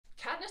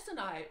and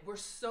I were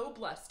so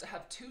blessed to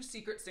have 2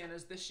 Secret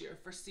Santas this year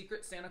for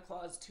Secret Santa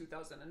Claus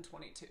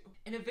 2022.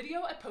 In a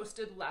video I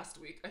posted last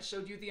week, I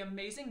showed you the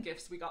amazing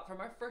gifts we got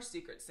from our first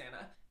Secret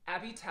Santa,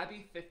 Abby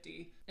Tabby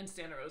 50 in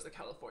Santa Rosa,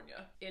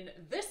 California. In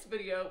this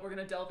video, we're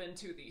gonna delve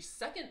into the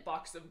second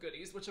box of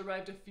goodies, which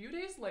arrived a few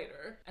days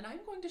later, and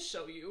I'm going to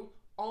show you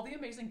all the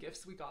amazing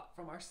gifts we got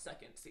from our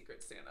second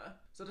Secret Santa.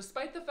 So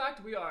despite the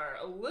fact we are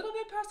a little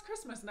bit past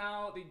Christmas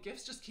now, the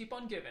gifts just keep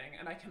on giving,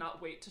 and I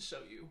cannot wait to show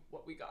you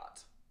what we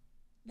got.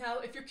 Now,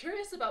 if you're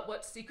curious about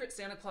what Secret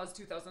Santa Claus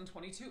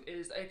 2022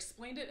 is, I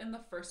explained it in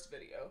the first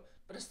video,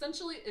 but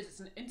essentially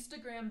it's an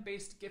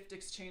Instagram-based gift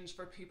exchange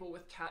for people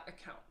with cat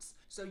accounts.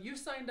 So you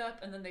signed up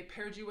and then they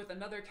paired you with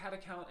another cat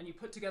account and you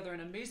put together an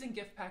amazing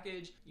gift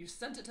package, you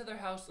sent it to their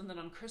house, and then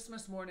on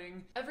Christmas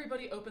morning,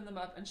 everybody opened them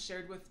up and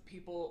shared with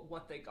people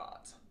what they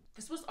got.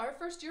 This was our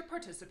first year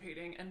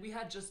participating and we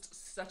had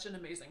just such an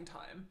amazing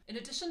time. In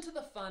addition to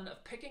the fun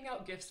of picking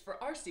out gifts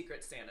for our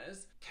Secret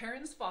Santas,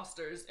 Karen's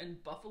Fosters in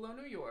Buffalo,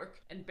 New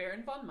York, and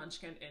Baron von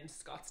Munchkin in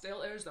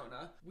Scottsdale,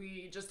 Arizona,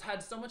 we just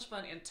had so much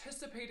fun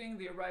anticipating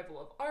the arrival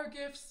of our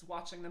gifts,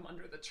 watching them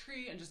under the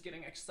tree, and just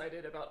getting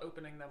excited about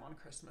opening them on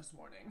Christmas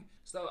morning.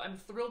 So I'm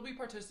thrilled we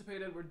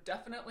participated. We're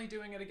definitely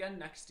doing it again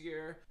next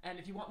year. And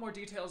if you want more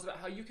details about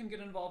how you can get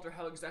involved or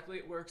how exactly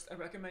it works, I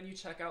recommend you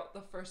check out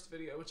the first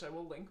video, which I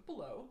will link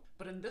below.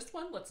 But in this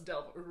one, let's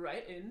delve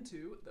right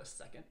into the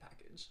second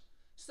package.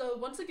 So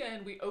once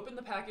again, we opened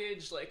the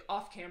package like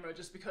off camera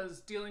just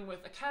because dealing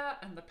with a cat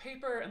and the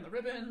paper and the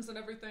ribbons and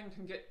everything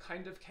can get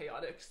kind of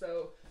chaotic.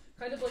 So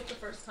kind of like the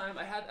first time,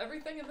 I have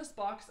everything in this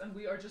box and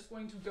we are just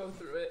going to go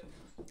through it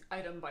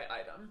item by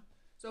item.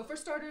 So for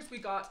starters, we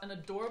got an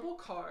adorable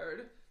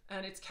card,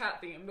 and it's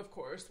cat themed, of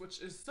course,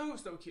 which is so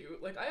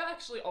cute. Like, I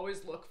actually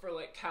always look for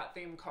like cat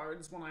themed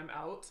cards when I'm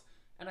out,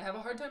 and I have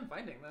a hard time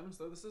finding them,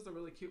 so this is a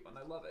really cute one.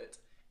 I love it.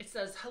 It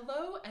says,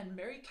 "Hello and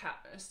Merry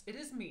Catmas. It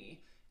is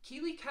me,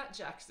 Keely Cat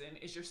Jackson,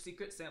 is your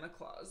Secret Santa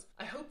Claus.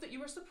 I hope that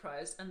you are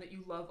surprised and that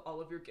you love all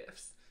of your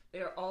gifts.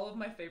 They are all of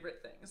my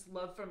favorite things.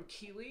 Love from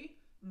Keely,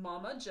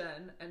 Mama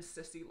Jen, and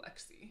Sissy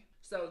Lexi."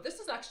 So this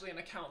is actually an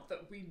account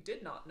that we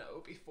did not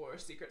know before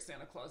Secret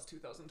Santa Claus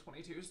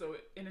 2022. So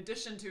in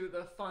addition to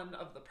the fun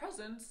of the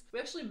presents, we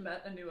actually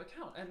met a new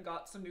account and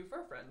got some new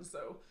fur friends.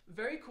 So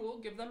very cool.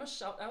 Give them a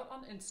shout out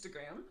on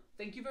Instagram.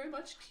 Thank you very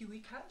much, Keely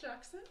Cat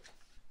Jackson.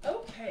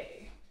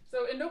 Okay.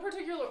 So in no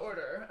particular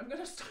order, I'm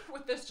gonna start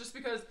with this just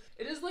because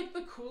it is like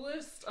the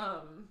coolest,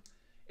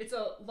 it's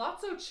a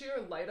Lotso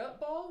Cheer light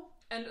up ball.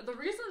 And the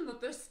reason that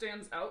this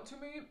stands out to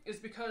me is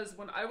because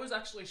when I was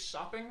actually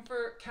shopping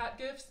for cat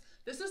gifts,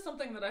 this is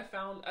something that I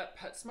found at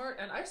PetSmart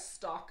and I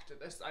stocked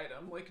this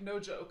item, like no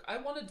joke. I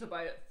wanted to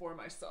buy it for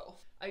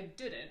myself. I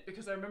didn't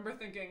because I remember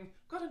thinking,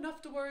 I've got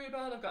enough to worry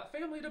about, I've got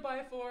family to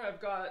buy for, I've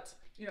got,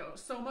 you know,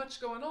 so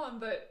much going on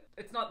that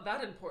it's not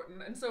that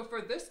important. And so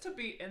for this to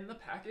be in the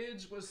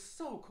package was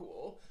so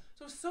cool.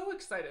 So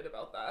excited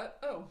about that.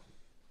 Oh,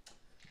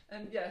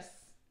 and yes,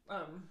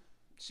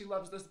 she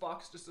loves this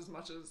box just as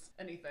much as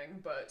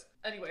anything, but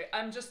anyway,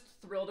 I'm just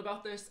thrilled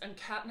about this, and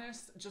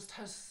Katniss just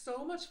has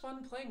so much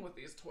fun playing with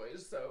these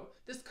toys, so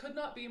this could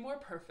not be more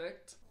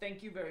perfect.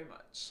 Thank you very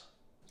much.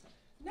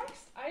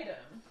 Next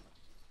item.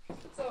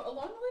 So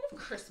along the line of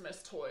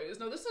Christmas toys,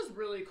 now this is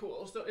really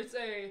cool. So it's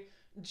a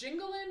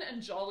Jinglin'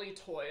 and Jolly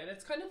toy, and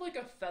it's kind of like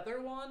a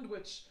feather wand,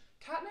 which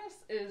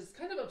Katniss is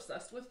kind of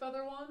obsessed with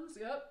feather wands,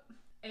 yep.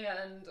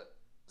 And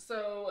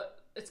so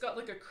it's got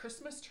like a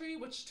Christmas tree,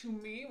 which to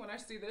me, when I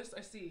see this, I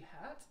see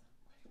hat.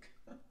 Like,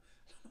 I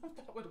don't know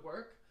if that would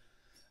work.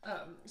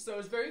 So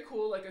it's very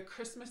cool, like a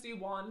Christmassy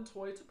wand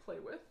toy to play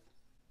with.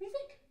 What do you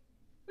think?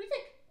 What do you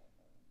think?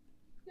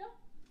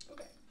 Yeah?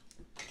 Okay.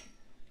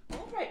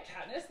 All right,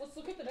 Katniss, let's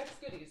look at the next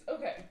goodies.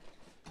 Okay,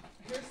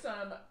 here's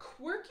some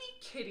Quirky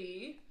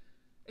Kitty.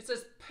 It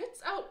says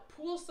Pits Out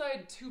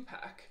Poolside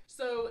 2-pack.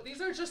 So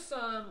these are just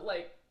some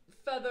like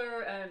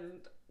feather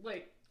and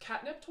like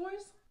catnip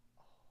toys.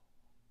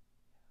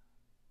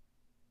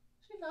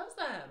 She loves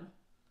them.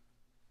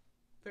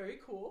 Very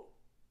cool.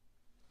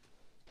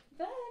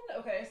 Then,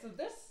 okay, so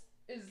this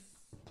is,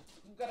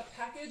 we've got a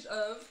package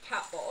of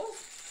cat balls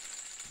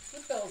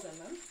with bells in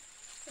them.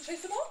 A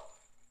chase the ball?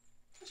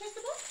 A chase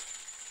the ball?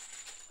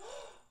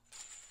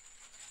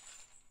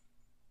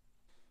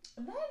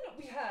 And then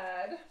we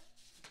had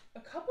a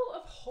couple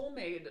of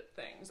homemade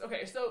things.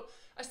 Okay, so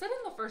I said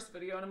in the first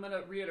video, and I'm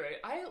gonna reiterate,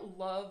 I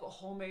love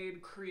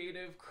homemade,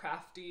 creative,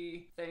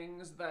 crafty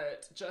things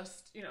that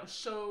just, you know,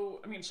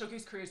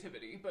 showcase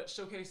creativity, but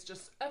showcase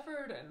just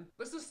effort, and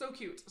this is so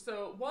cute.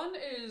 So one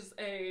is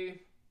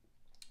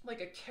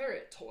like a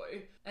carrot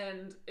toy,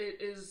 and it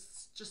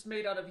is just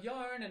made out of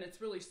yarn, and it's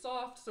really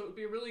soft, so it would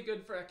be really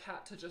good for a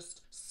cat to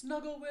just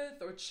snuggle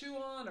with, or chew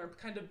on, or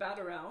kind of bat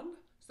around.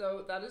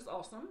 So that is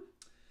awesome.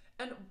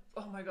 And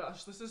oh my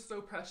gosh, this is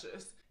so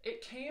precious.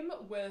 It came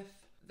with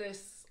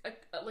this,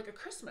 like a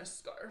Christmas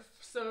scarf.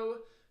 So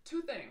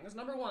 2 things.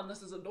 Number one,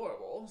 this is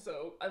adorable.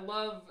 So I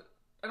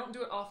don't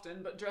do it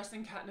often, but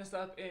dressing Katniss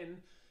up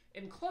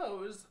in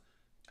clothes,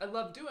 I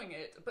love doing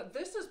it, but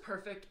this is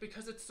perfect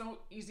because it's so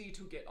easy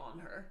to get on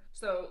her.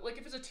 So like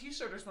if it's a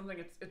t-shirt or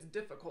something, it's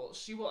difficult.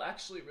 She will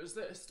actually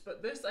resist,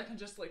 but this I can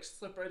just like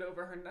slip right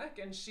over her neck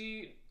and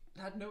she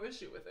had no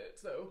issue with it.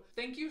 So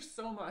thank you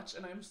so much,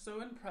 and I'm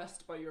so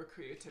impressed by your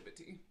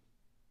creativity.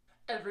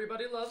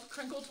 Everybody loves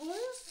crinkle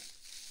toys.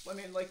 I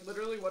mean, like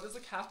literally, what is a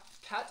cat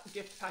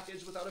gift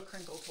package without a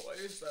crinkle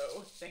toy?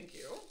 So thank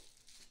you.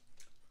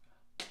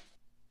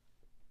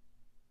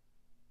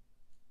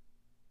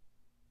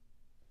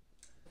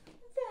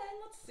 Then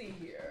let's see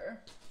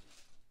here.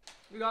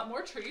 We got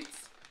more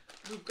treats.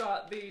 We've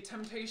got the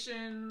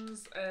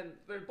Temptations, and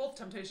they're both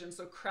Temptations,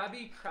 so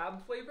Krabby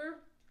Crab flavor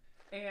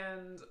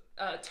and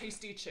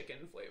Tasty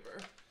Chicken flavor.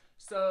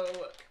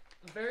 So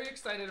very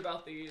excited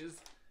about these.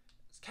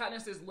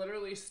 Katniss is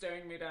literally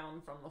staring me down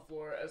from the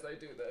floor as I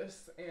do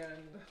this,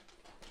 and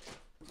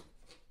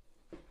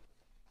oh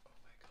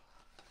my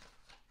god.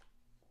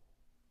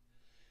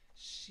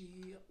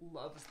 She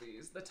loves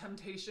these. The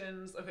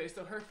Temptations, okay,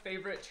 so her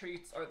favorite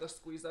treats are the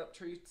squeeze up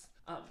treats.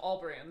 All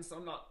brands, so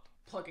I'm not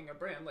plugging a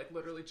brand, like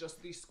literally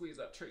just these squeeze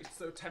up treats.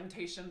 So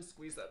Temptation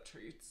squeeze up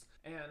treats.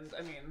 And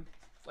I mean,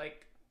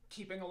 like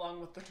keeping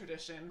along with the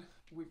tradition,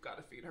 we've got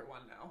to feed her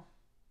one now.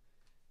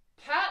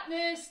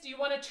 Katniss, do you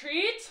want a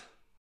treat?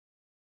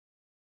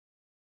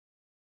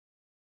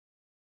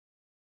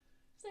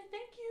 Say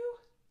thank you.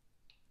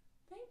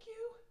 Thank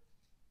you.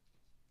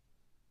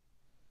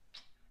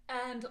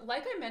 And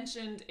like I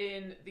mentioned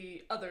in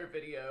the other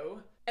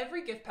video,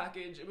 every gift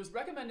package, it was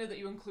recommended that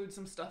you include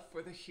some stuff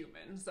for the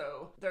human.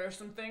 So there are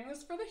some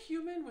things for the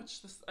human,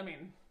 which this, I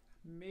mean,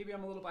 maybe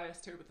I'm a little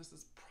biased here, but this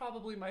is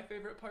probably my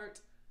favorite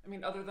part. I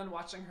mean, other than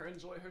watching her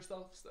enjoy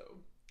herself. So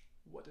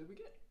what did we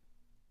get?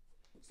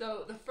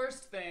 So the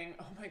first thing,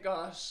 oh my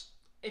gosh,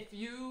 if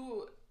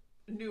you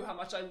knew how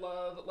much I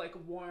love like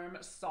warm,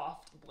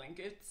 soft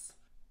blankets,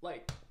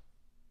 like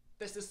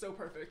this is so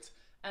perfect.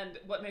 And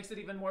what makes it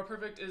even more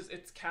perfect is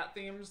it's cat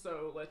themed,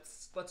 so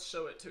let's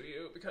show it to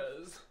you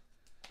because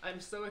I'm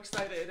so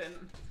excited, and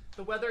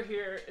the weather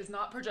here is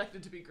not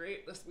projected to be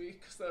great this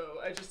week, so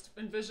I just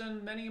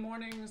envision many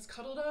mornings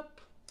cuddled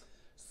up,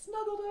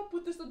 snuggled up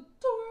with this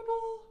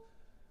adorable,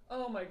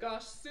 oh my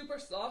gosh, super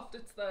soft.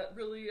 It's that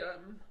really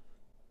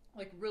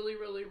like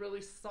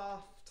really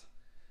soft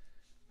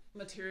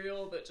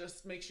material that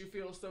just makes you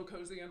feel so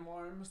cozy and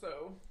warm.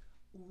 So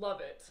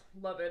love it,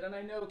 and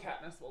I know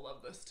Katniss will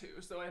love this too,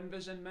 so I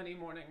envision many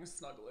mornings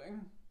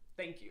snuggling.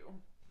 Thank you.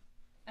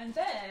 And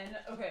then,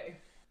 okay,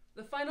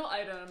 the final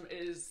item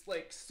is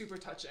like super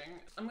touching.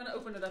 I'm gonna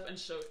open it up and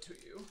show it to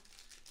you.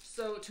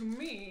 So to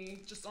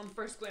me, just on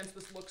first glance,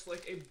 this looks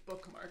like a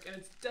bookmark, and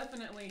it's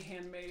definitely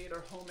handmade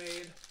or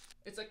homemade.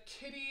 It's a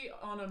kitty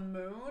on a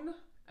moon,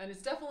 and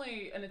it's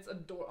definitely, and it's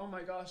oh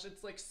my gosh,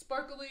 it's like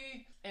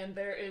sparkly, and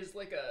there is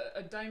like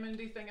a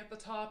diamondy thing at the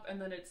top, and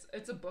then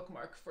it's a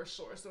bookmark for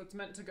sure, so it's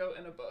meant to go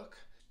in a book.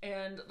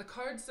 And the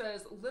card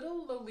says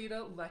Little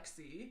Lolita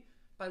Lexi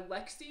by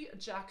Lexi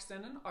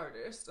Jackson, an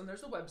artist, and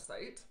there's a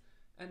website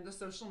and the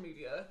social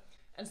media.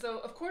 And so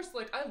of course,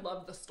 like, I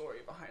love the story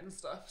behind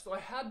stuff, so I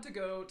had to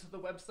go to the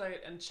website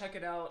and check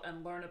it out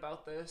and learn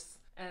about this.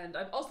 And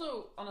I'm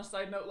also, on a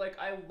side note, like,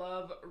 I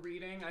love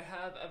reading. I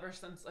have ever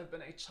since I've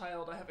been a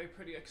child. I have a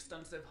pretty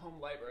extensive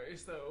home library,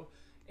 so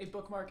a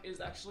bookmark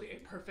is actually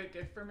a perfect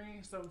gift for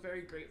me, so I'm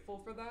very grateful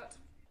for that.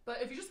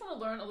 But if you just want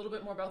to learn a little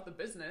bit more about the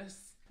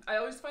business, I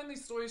always find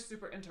these stories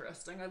super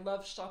interesting. I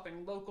love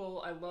shopping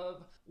local. I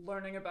love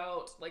learning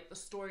about like the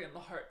story and the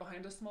heart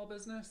behind a small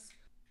business.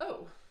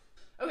 Oh,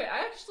 okay, I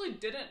actually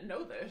didn't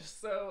know this,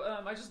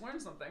 so I just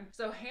learned something.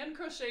 So hand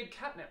crocheted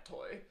catnip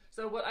toy.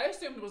 So what I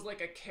assumed was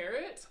like a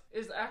carrot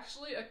is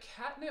actually a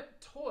catnip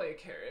toy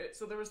carrot,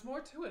 so there was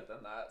more to it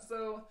than that.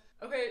 So,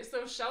 okay,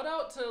 so shout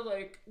out to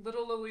like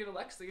Little Lolita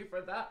Lexi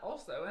for that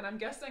also, and I'm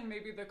guessing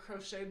maybe the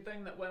crocheted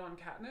thing that went on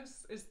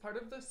Katniss is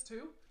part of this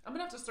too? I'm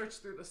gonna have to search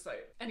through the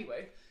site.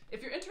 Anyway,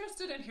 if you're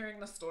interested in hearing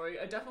the story,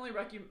 I definitely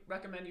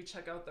recommend you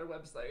check out their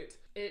website.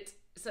 It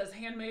says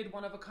handmade,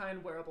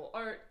 one-of-a-kind wearable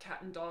art, cat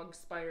and dog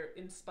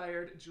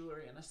inspired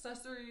jewelry and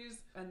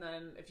accessories. And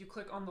then if you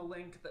click on the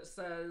link that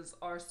says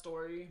our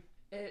story,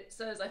 it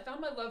says, I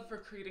found my love for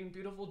creating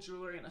beautiful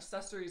jewelry and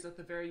accessories at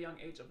the very young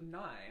age of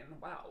 9.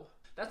 Wow.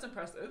 That's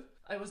impressive.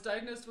 I was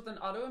diagnosed with an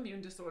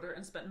autoimmune disorder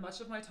and spent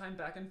much of my time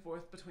back and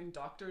forth between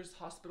doctors,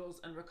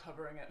 hospitals, and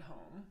recovering at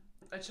home.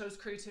 I chose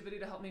creativity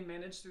to help me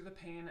manage through the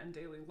pain and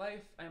daily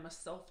life. I am a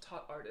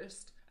self-taught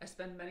artist. I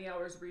spend many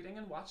hours reading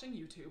and watching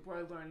YouTube where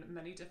I learned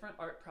many different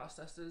art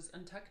processes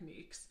and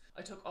techniques.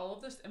 I took all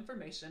of this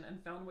information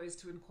and found ways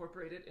to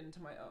incorporate it into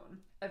my own.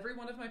 Every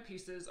one of my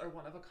pieces are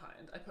one of a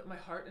kind. I put my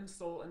heart and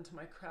soul into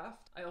my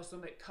craft. I also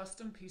make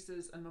custom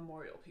pieces and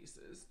memorial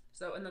pieces.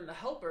 So, and then the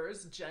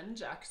helpers, Jen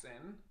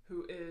Jackson,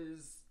 who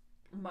is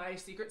my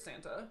Secret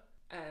Santa,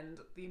 and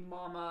the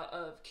mama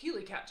of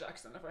Keely Cat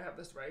Jackson, if I have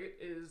this right,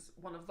 is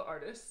one of the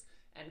artists.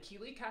 And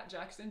Keely Cat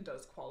Jackson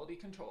does quality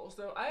control.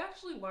 So I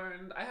actually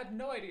learned, I had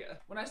no idea.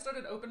 When I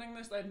started opening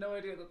this, I had no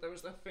idea that there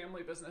was a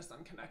family business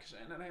and connection,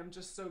 and I am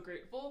just so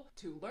grateful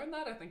to learn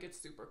that. I think it's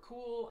super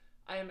cool.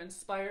 I am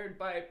inspired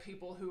by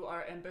people who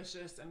are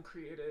ambitious and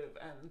creative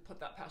and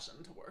put that passion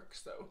to work.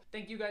 So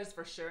thank you guys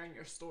for sharing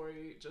your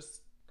story.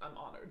 I'm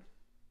honored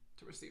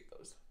to receive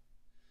those.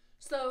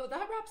 So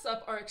that wraps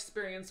up our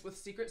experience with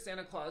Secret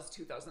Santa Claus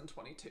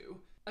 2022.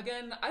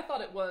 Again, I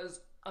thought it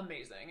was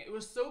amazing. It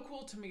was so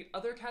cool to meet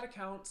other cat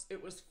accounts.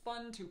 It was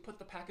fun to put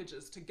the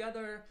packages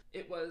together.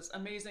 It was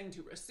amazing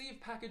to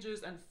receive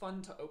packages and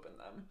fun to open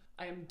them.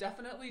 I am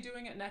definitely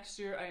doing it next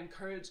year. I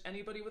encourage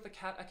anybody with a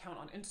cat account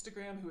on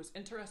Instagram who is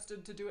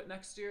interested to do it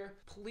next year.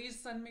 Please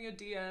send me a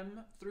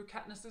DM through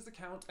Katniss's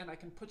account and I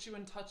can put you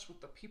in touch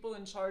with the people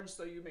in charge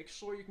so you make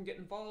sure you can get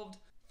involved.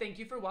 Thank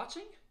you for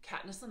watching.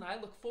 Katniss and I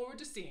look forward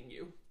to seeing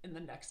you in the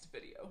next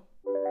video.